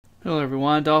Hello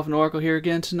everyone, Dolphin Oracle here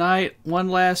again tonight. One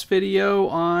last video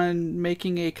on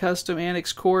making a custom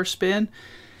antiX core spin.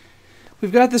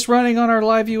 We've got this running on our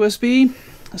live USB,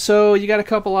 so you got a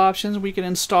couple options. We can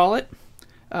install it,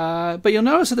 but you'll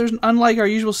notice that there's, unlike our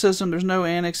usual system, there's no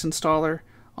antiX installer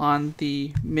on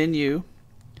the menu,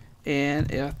 and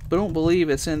I don't believe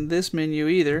it's in this menu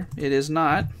either. It is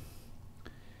not.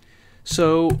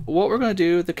 So what we're going to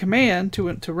do, the command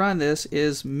to run this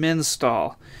is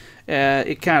minstall.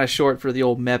 It's kind of short for the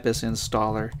old Mepis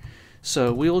installer.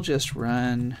 So we'll just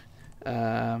run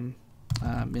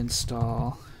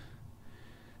minstall.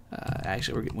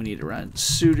 Actually, we need to run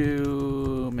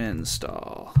sudo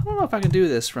minstall. I don't know if I can do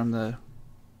this from the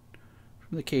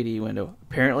KDE window.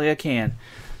 Apparently I can.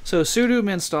 So sudo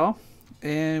minstall,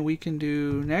 and we can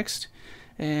do next.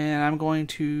 And I'm going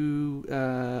to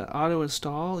auto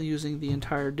install using the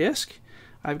entire disk.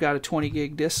 I've got a 20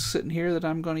 gig disk sitting here that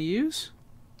I'm going to use.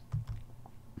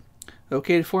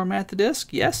 Okay to format the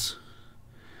disk? Yes.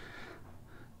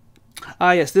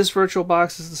 Yes, this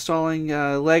VirtualBox is installing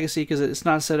Legacy because it's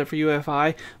not set up for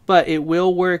UEFI, but it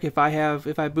will work if I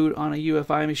boot on a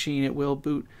UEFI machine. It will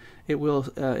boot. It will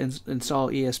install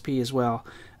ESP as well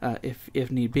if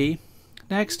need be.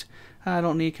 Next, I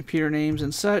don't need computer names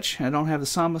and such. I don't have the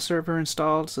Samba server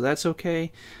installed, so that's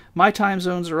okay. My time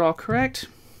zones are all correct.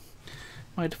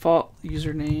 My default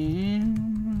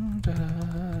username,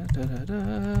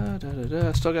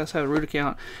 still got to have a root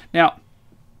account. Now,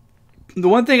 the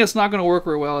one thing that's not going to work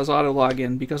very well is auto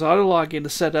login, because auto login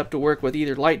is set up to work with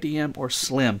either LightDM or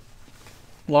Slim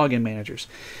login managers.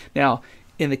 Now,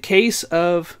 in the case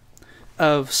of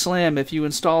Slim, if you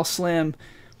install Slim,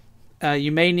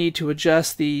 you may need to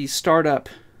adjust the startup.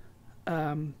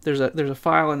 There's a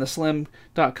file in the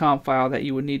slim.com file that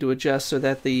you would need to adjust so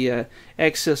that the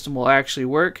X system will actually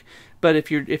work. But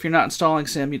if you're not installing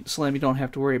Slim, you don't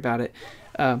have to worry about it.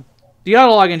 The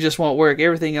auto login just won't work.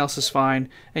 Everything else is fine,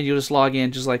 and you'll just log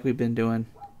in just like we've been doing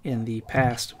in the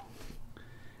past.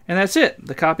 And that's it.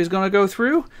 The copy is going to go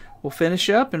through. We'll finish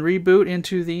up and reboot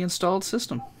into the installed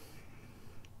system.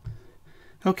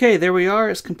 Okay, there we are.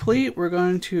 It's complete. We're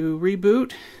going to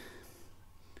reboot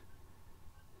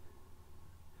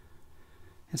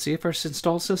and see if our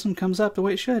installed system comes up the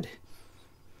way it should.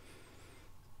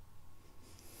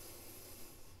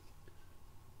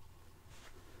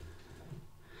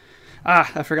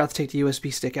 I forgot to take the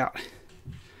USB stick out.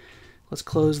 Let's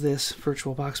close this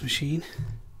VirtualBox machine.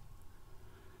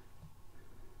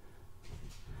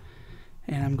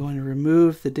 And I'm going to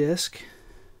remove the disk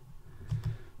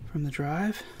from the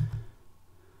drive.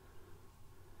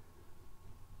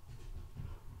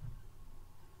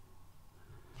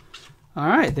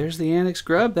 Alright, there's the antiX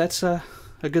grub. That's a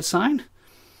good sign.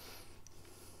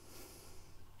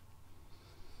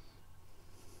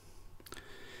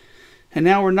 And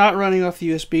now we're not running off the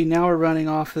USB. Now we're running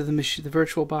off of the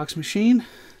VirtualBox machine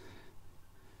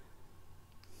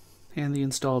and the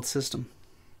installed system.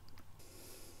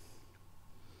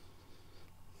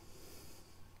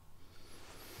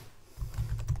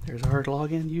 There's our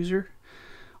login user.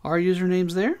 Our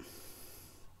username's there.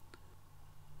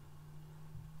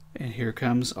 And here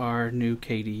comes our new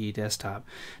KDE desktop.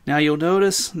 Now you'll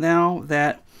notice now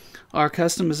that our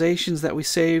customizations that we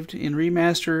saved in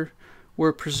remaster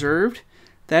were preserved.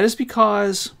 That is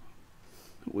because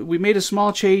we made a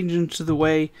small change into the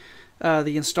way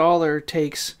the installer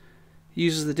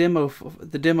uses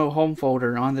the demo home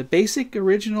folder on the basic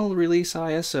original release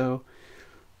ISO.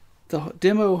 The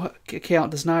demo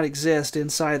account does not exist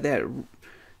inside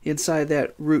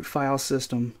that root file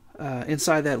system.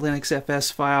 Inside that Linux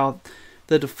FS file,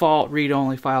 the default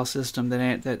read-only file system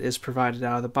that is provided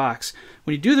out of the box.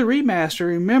 When you do the remaster,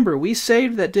 remember we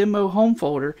saved that demo home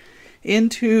folder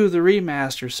into the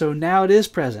remaster, so now it is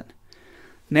present.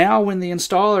 Now when the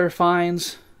installer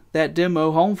finds that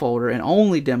demo home folder, and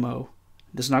only demo,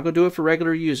 it's not going to do it for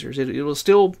regular users. It will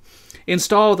still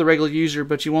install the regular user,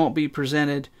 but you won't be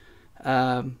presented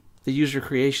the user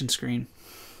creation screen.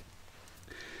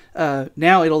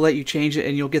 Now it'll let you change it,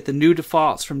 and you'll get the new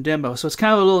defaults from demo. So it's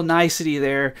kind of a little nicety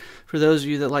there for those of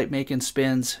you that like making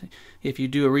spins. If you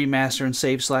do a remaster and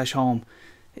save /home,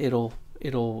 it'll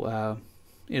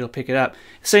pick it up.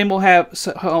 Same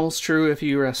holds true if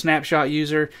you're a snapshot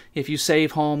user. If you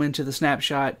save home into the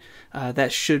snapshot,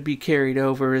 that should be carried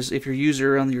over. As if your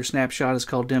user on your snapshot is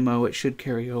called demo, it should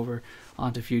carry over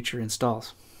onto future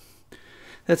installs.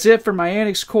 That's it for my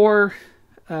antiX core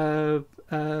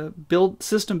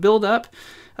system build up.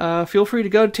 Feel free to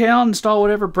go to town, install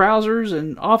whatever browsers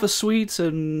and office suites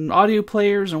and audio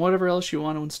players and whatever else you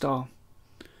want to install.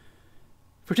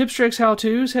 For tips, tricks,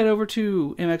 how-tos, head over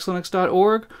to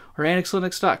mxlinux.org or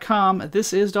antixlinux.com.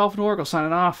 This is Dolphin Oracle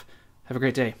signing off. Have a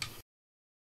great day.